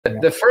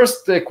The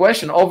first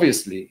question,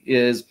 obviously,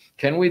 is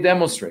can we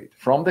demonstrate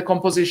from the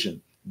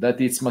composition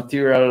that it's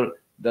material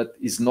that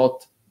is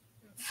not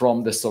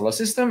from the solar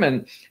system?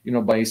 And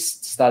by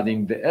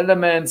studying the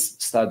elements,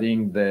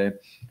 studying the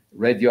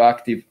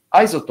radioactive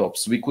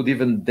isotopes, we could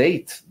even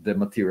date the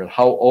material,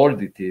 how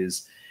old it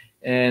is.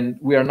 And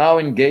we are now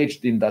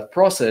engaged in that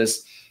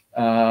process.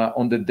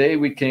 On the day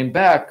we came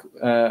back,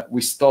 we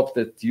stopped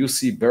at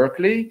UC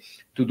Berkeley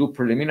to do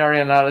preliminary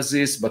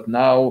analysis, but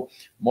now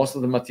most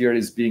of the material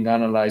is being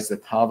analyzed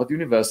at Harvard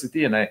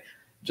University. And I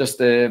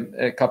just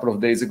a couple of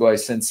days ago, I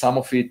sent some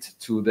of it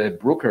to the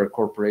Bruker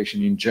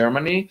Corporation in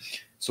Germany.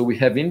 So we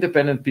have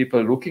independent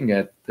people looking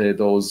at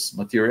those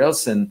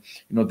materials, and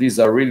these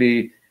are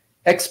really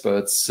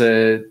experts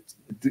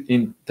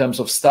in terms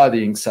of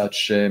studying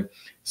such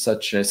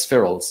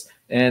spherules.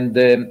 And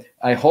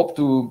I hope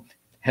to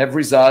have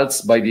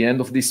results by the end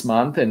of this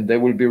month, and they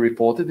will be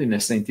reported in a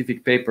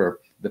scientific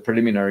paper, the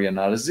preliminary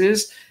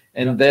analysis.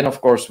 And then,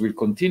 of course, we'll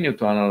continue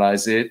to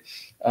analyze it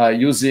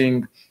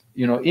using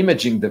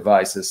imaging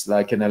devices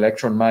like an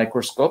electron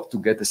microscope to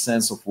get a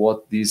sense of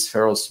what these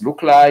spherules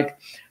look like.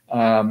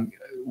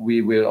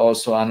 We will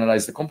also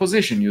analyze the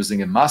composition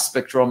using a mass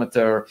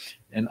spectrometer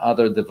and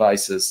other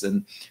devices.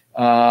 And,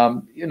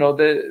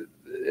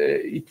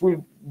 it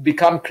will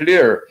become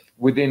clear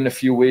within a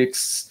few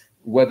weeks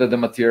whether the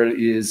material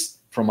is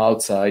from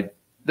outside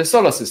the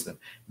solar system.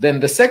 Then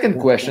the second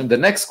question, the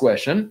next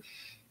question,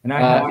 and I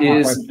have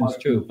questions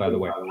too, by the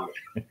way.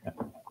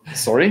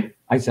 Sorry?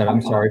 I said,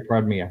 I'm sorry,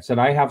 pardon me. I said,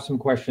 I have some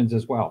questions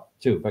as well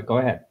too, but go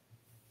ahead.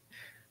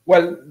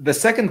 Well, the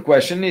second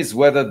question is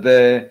whether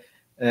the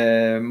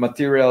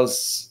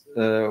materials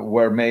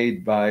were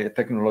made by a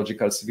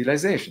technological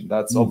civilization.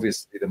 That's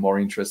obviously the more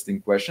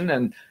interesting question.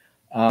 And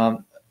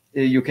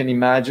you can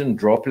imagine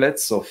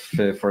droplets of,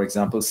 for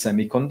example,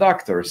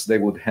 semiconductors. They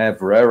would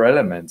have rare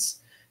elements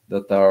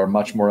that are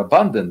much more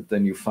abundant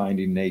than you find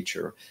in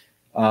nature.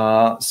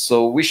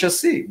 So we shall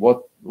see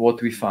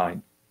what we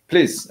find.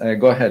 Please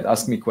go ahead,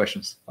 ask me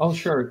questions. Oh,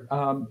 sure.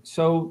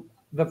 So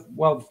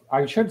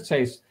I should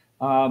say,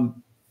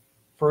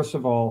 first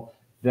of all,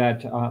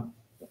 that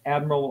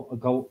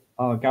Admiral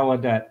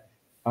Gallaudet,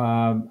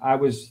 I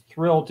was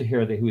thrilled to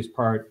hear that he was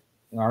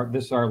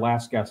this is our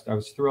last guest. I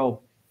was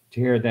thrilled to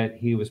hear that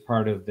he was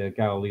part of the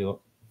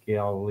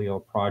Galileo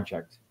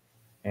project.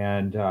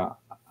 And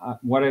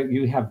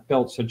you have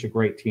built such a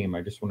great team.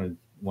 I just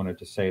wanted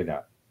to say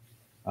that.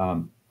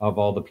 Of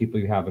all the people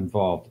you have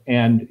involved,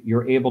 and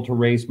you're able to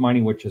raise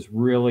money, which is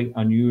really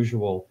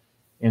unusual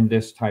in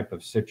this type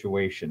of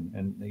situation.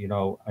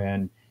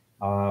 And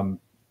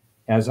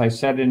as I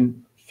said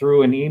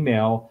through an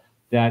email,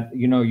 that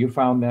you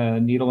found the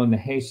needle in the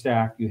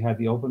haystack, you had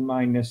the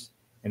open-mindedness,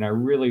 and I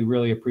really,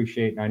 really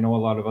appreciate, and I know a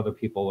lot of other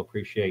people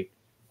appreciate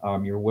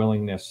your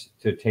willingness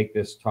to take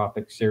this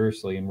topic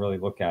seriously and really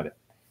look at it.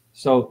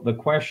 So the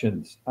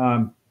questions,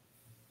 well,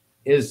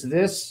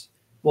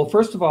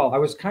 first of all, I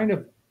was kind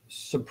of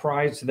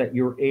surprised that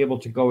you were able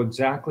to go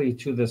exactly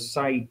to the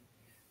site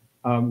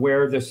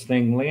where this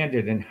thing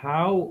landed, and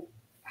how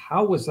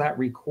was that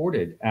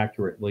recorded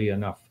accurately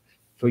enough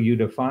for you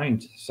to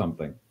find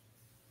something?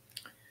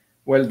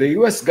 Well, the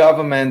US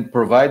government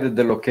provided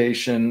the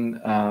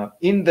location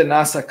in the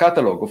NASA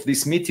catalog of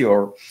this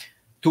meteor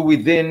to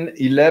within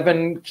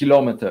 11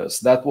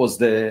 kilometers. That was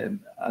the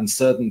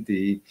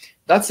uncertainty.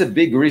 That's a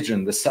big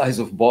region, the size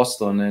of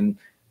Boston, and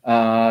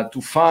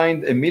to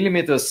find a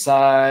millimeter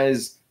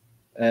size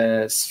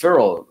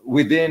spheral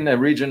within a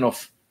region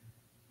of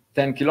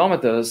 10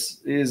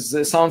 kilometers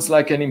sounds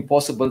like an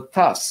impossible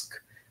task.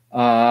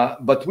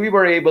 But we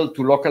were able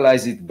to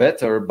localize it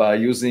better by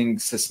using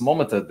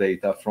seismometer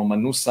data from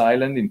Manus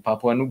Island in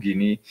Papua New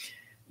Guinea.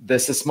 The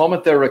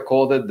seismometer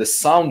recorded the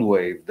sound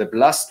wave, the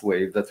blast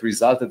wave that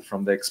resulted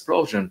from the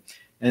explosion.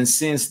 And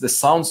since the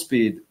sound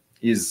speed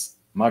is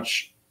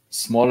much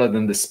smaller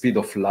than the speed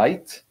of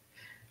light,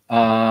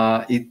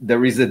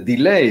 there is a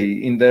delay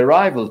in the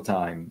arrival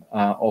time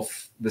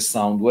of the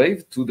sound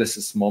wave to the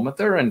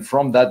seismometer. And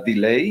from that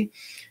delay,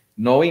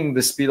 knowing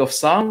the speed of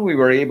sound, we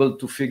were able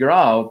to figure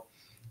out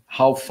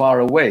how far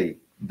away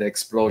the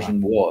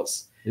explosion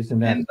was.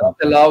 And that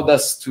allowed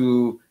us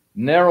to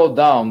narrow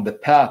down the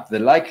path, the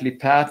likely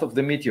path of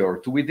the meteor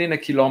to within a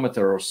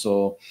kilometer or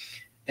so.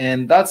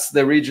 And that's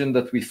the region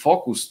that we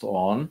focused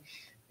on.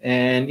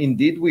 And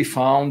indeed, we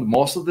found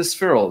most of the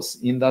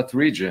spherules in that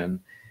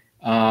region.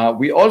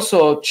 We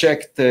also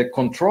checked the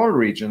control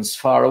regions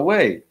far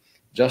away,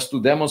 just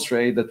to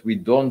demonstrate that we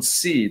don't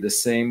see the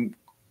same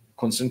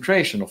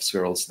concentration of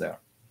spherules there.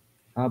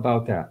 How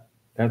about that?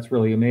 That's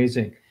really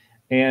amazing.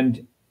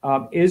 And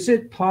is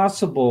it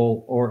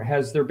possible, or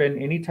has there been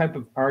any type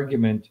of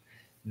argument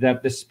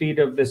that the speed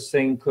of this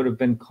thing could have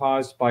been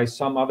caused by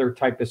some other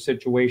type of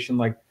situation,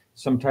 like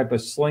some type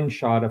of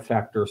slingshot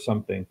effect or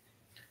something?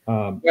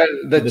 Well,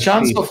 the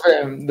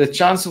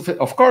chance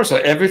of course,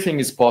 everything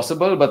is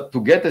possible, but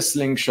to get a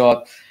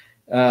slingshot,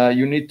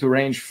 you need to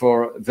range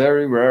for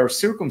very rare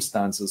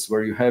circumstances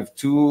where you have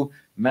two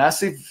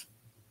massive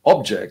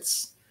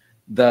objects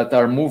that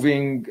are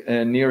moving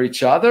near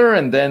each other,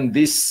 and then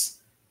this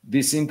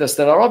this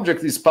interstellar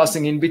object is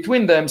passing in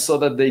between them so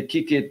that they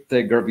kick it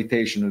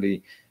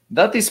gravitationally.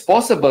 That is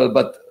possible,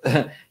 but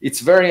it's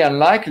very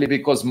unlikely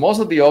because most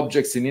of the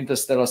objects in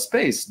interstellar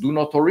space do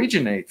not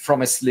originate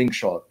from a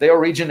slingshot. They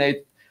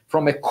originate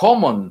from a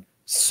common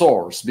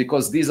source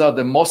because these are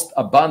the most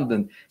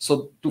abundant.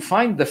 So to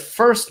find the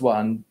first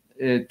one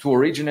to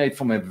originate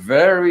from a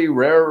very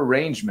rare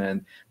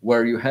arrangement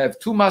where you have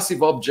two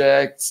massive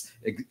objects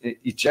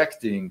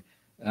ejecting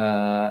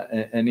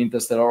an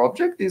interstellar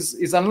object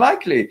is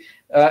unlikely.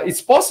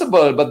 It's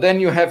possible, but then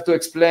you have to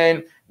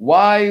explain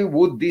why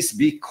would this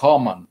be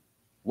common?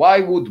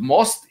 Why would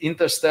most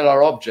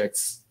interstellar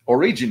objects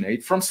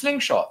originate from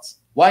slingshots?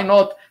 Why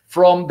not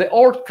from the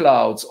Oort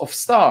clouds of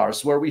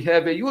stars where we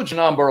have a huge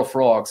number of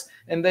rocks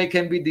and they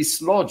can be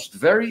dislodged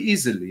very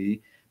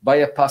easily by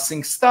a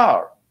passing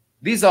star?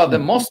 These are the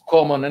most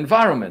common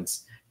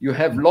environments. You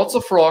have lots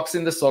of rocks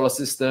in the solar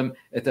system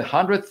at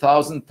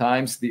 100,000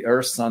 times the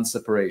Earth-Sun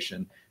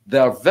separation. They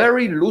are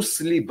very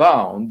loosely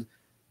bound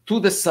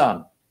to the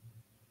sun.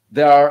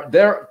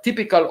 Their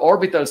typical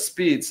orbital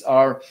speeds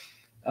are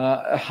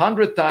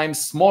 100 times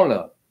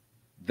smaller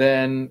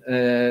than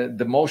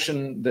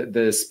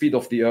the speed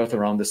of the Earth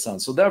around the sun.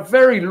 So they're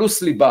very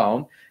loosely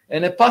bound,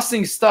 and a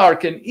passing star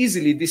can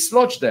easily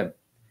dislodge them.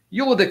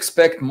 You would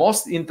expect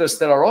most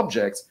interstellar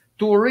objects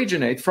to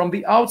originate from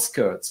the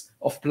outskirts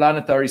of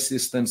planetary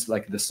systems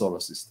like the solar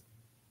system,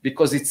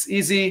 because it's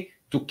easy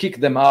to kick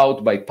them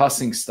out by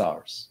passing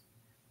stars.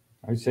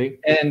 I see.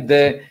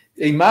 And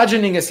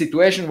imagining a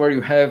situation where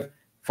you have,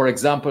 for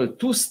example,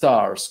 two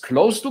stars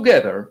close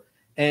together,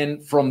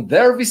 and from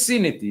their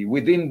vicinity,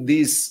 within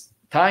this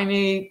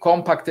tiny,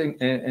 compact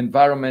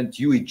environment,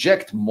 you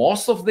eject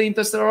most of the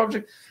interstellar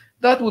object,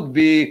 that would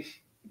be,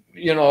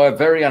 a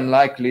very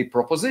unlikely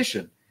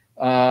proposition,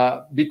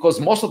 because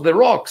most of the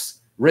rocks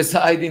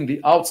reside in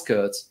the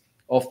outskirts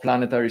of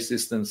planetary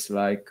systems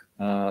like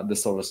the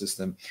solar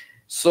system.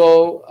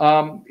 So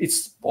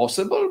it's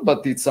possible,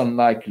 but it's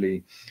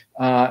unlikely.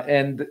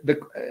 And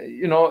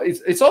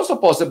it's also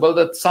possible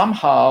that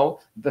somehow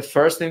the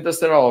first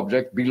interstellar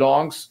object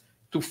belongs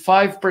to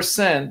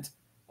 5%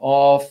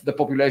 of the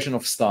population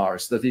of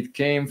stars, that it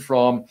came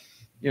from,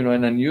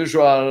 an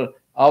unusual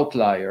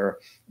outlier.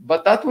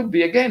 But that would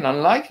be, again,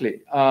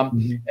 unlikely.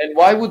 And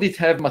why would it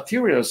have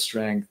material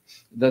strength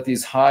that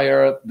is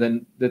higher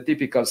than the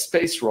typical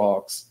space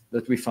rocks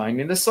that we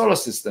find in the solar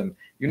system?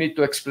 You need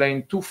to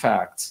explain two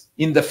facts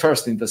in the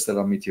first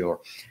interstellar meteor.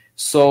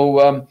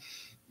 So,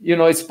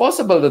 it's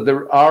possible that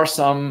there are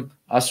some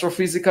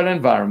astrophysical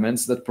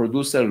environments that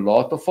produce a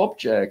lot of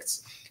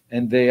objects,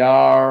 and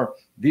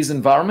these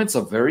environments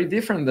are very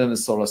different than the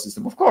solar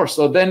system, of course.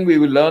 So then we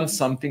will learn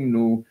something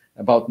new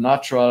about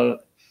natural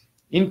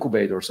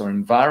incubators or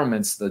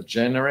environments that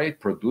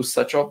produce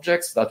such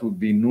objects. That would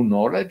be new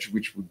knowledge,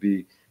 which would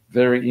be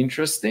very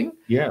interesting.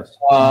 Yes.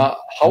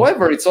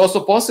 However, it's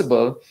also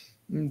possible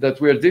that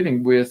we are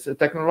dealing with a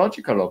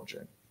technological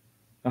object.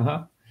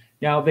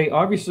 Now, they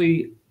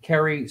obviously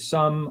carry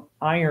some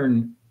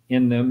iron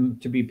in them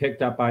to be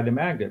picked up by the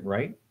magnet,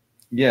 right?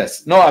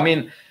 Yes. No, I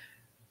mean,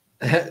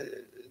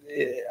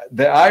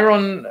 the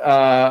iron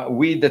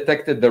we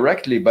detected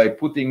directly by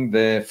putting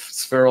the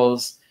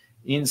spherules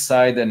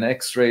inside an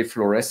X-ray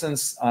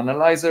fluorescence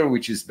analyzer,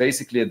 which is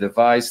basically a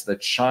device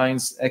that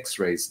shines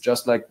X-rays.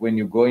 Just like when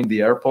you go in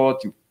the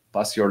airport, you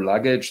pass your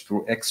luggage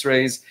through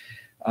X-rays.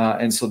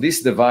 And so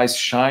this device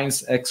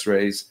shines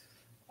X-rays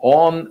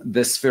on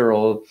the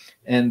spherule,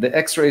 and the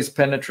X-rays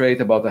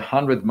penetrate about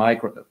 100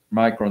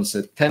 microns,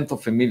 a tenth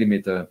of a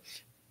millimeter,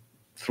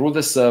 through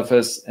the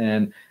surface,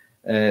 and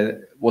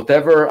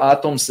whatever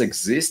atoms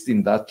exist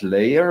in that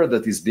layer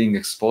that is being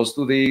exposed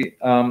to the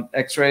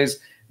X-rays,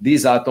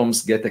 these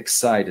atoms get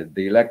excited.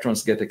 The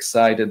electrons get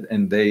excited,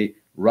 and they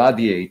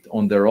radiate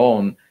on their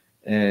own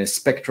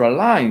spectral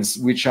lines,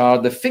 which are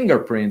the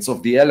fingerprints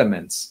of the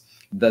elements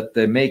that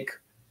they make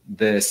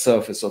the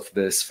surface of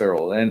the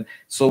spherule. And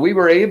so we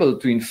were able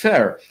to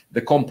infer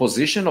the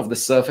composition of the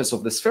surface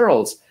of the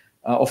spherules,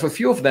 of a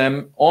few of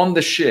them on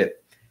the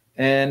ship.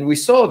 And we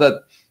saw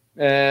that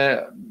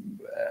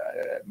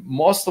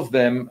most of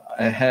them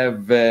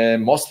have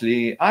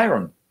mostly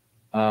iron,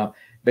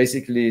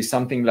 basically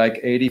something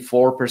like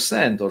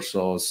 84% or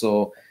so.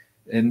 So,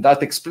 and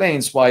that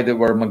explains why they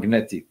were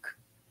magnetic.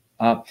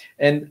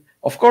 And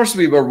of course,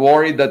 we were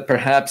worried that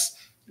perhaps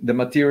the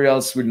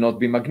materials will not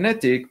be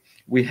magnetic.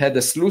 We had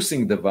a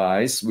sluicing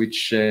device,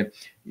 which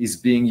is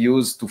being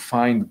used to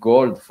find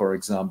gold, for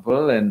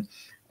example, and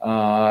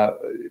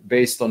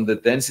based on the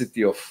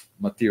density of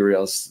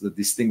materials that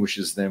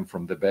distinguishes them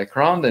from the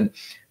background. And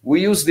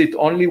we used it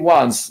only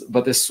once,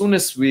 but as soon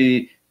as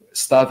we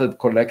started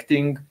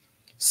collecting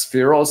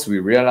spherules, we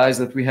realized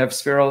that we have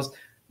spherules,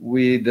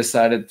 we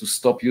decided to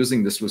stop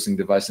using the sluicing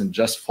device and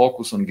just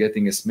focus on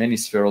getting as many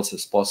spherules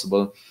as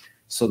possible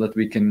so that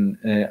we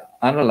can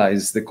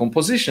analyze the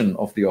composition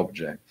of the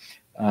object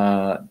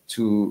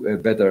to a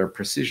better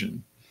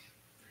precision.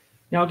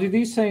 Now,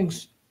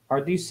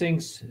 are these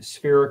things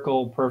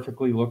spherical,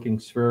 perfectly looking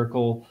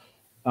spherical,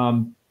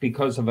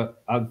 because of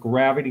a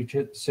gravity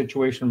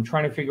situation. I'm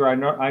trying to figure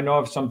out, I know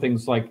if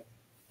something's like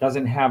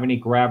doesn't have any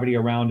gravity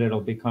around it, it'll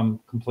become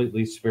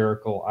completely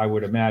spherical, I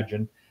would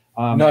imagine.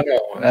 No.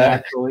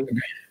 Naturally.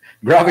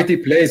 Gravity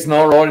plays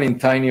no role in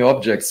tiny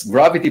objects.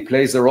 Gravity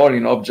plays a role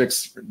in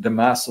objects the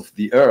mass of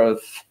the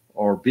Earth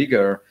or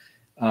bigger.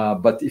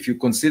 But if you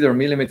consider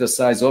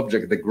millimeter-sized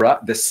object,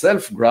 the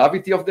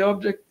self-gravity of the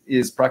object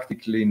is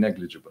practically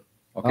negligible.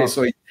 Okay,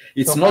 so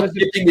it's not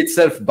keeping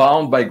itself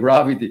bound by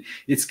gravity.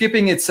 It's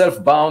keeping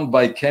itself bound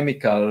by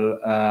chemical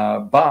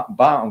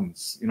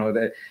bounds. You know,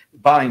 the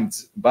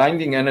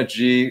binding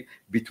energy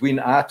between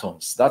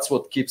atoms. That's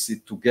what keeps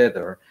it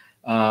together.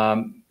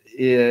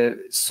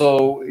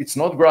 So it's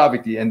not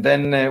gravity. And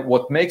then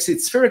what makes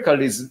it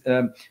spherical is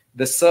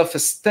the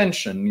surface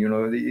tension. You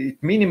know, it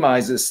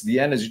minimizes the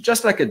energy,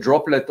 just like a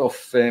droplet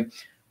of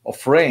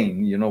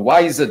rain. You know,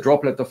 why is a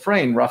droplet of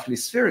rain roughly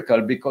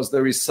spherical? Because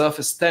there is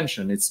surface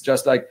tension. It's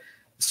just like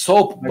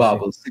soap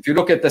bubbles. If you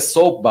look at the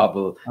soap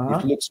bubble,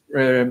 it looks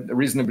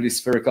reasonably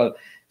spherical.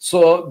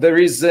 So there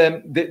is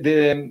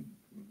the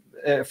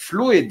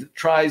fluid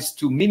tries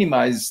to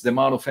minimize the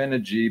amount of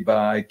energy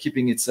by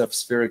keeping itself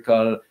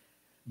spherical,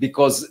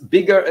 because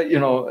bigger, you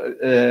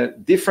know,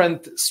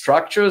 different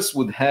structures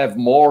would have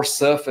more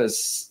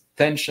surface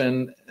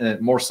tension,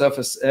 more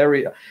surface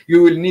area.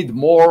 You will need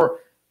more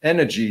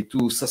energy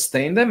to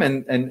sustain them,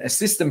 and a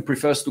system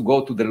prefers to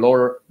go to the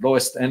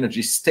lowest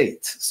energy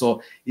state.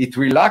 So it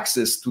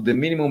relaxes to the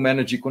minimum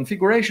energy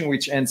configuration,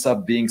 which ends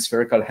up being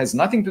spherical. It has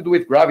nothing to do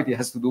with gravity, it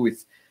has to do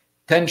with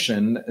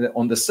tension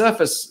on the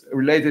surface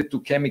related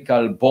to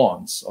chemical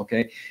bonds,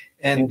 okay?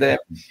 And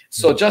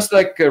so just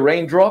like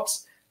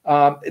raindrops,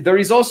 there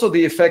is also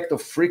the effect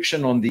of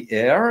friction on the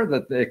air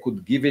that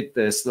could give it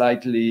a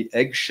slightly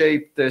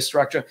egg-shaped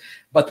structure.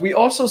 But we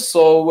also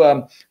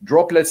saw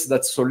droplets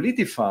that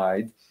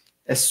solidified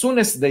as soon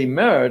as they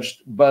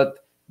merged,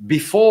 but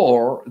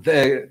before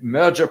the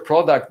merger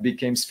product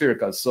became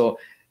spherical. So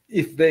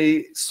if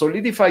they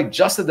solidify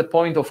just at the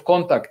point of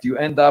contact, you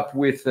end up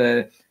with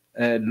a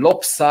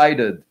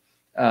lopsided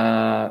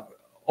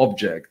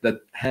object that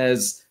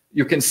has,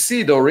 you can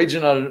see the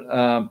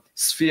original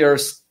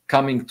spheres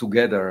coming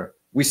together.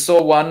 We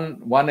saw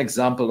one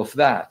example of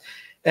that.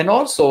 And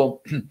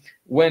also,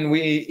 when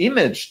we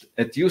imaged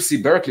at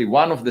UC Berkeley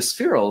one of the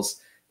spherules,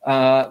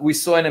 we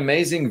saw an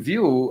amazing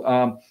view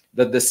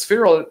that the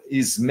spheral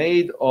is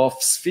made of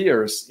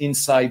spheres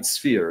inside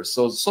spheres.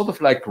 So sort of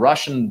like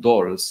Russian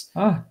dolls.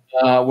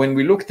 When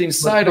we looked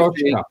inside of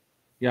it,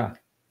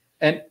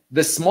 and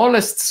the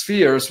smallest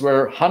spheres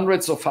were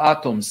hundreds of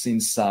atoms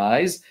in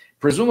size.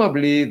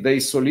 Presumably,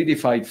 they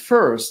solidified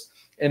first,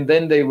 and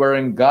then they were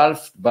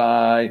engulfed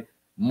by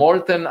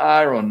molten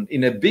iron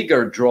in a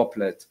bigger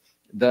droplet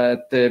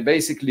that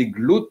basically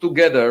glued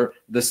together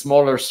the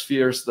smaller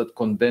spheres that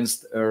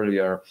condensed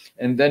earlier.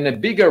 And then a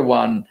bigger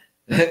one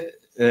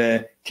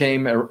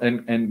came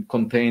and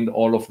contained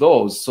all of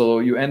those. So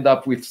you end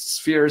up with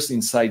spheres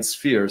inside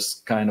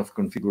spheres kind of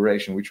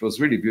configuration, which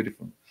was really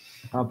beautiful.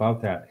 How about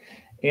that?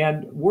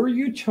 And were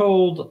you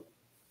told,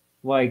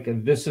 like,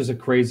 this is a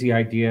crazy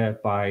idea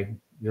by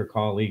your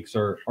colleagues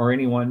or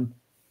anyone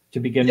to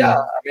begin with?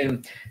 I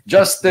mean,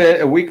 just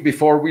a week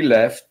before we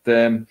left,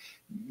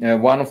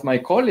 one of my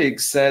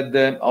colleagues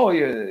said, oh,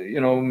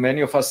 you know,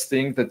 many of us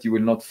think that you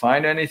will not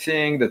find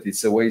anything, that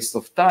it's a waste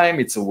of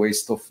time, it's a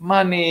waste of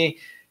money,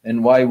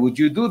 and why would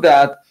you do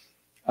that?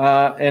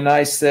 And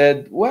I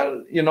said,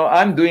 well, you know,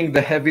 I'm doing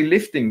the heavy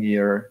lifting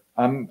here.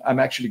 I'm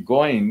actually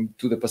going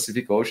to the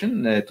Pacific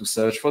Ocean to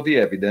search for the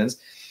evidence.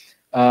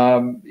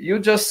 You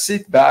just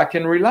sit back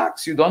and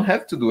relax. You don't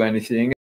have to do anything.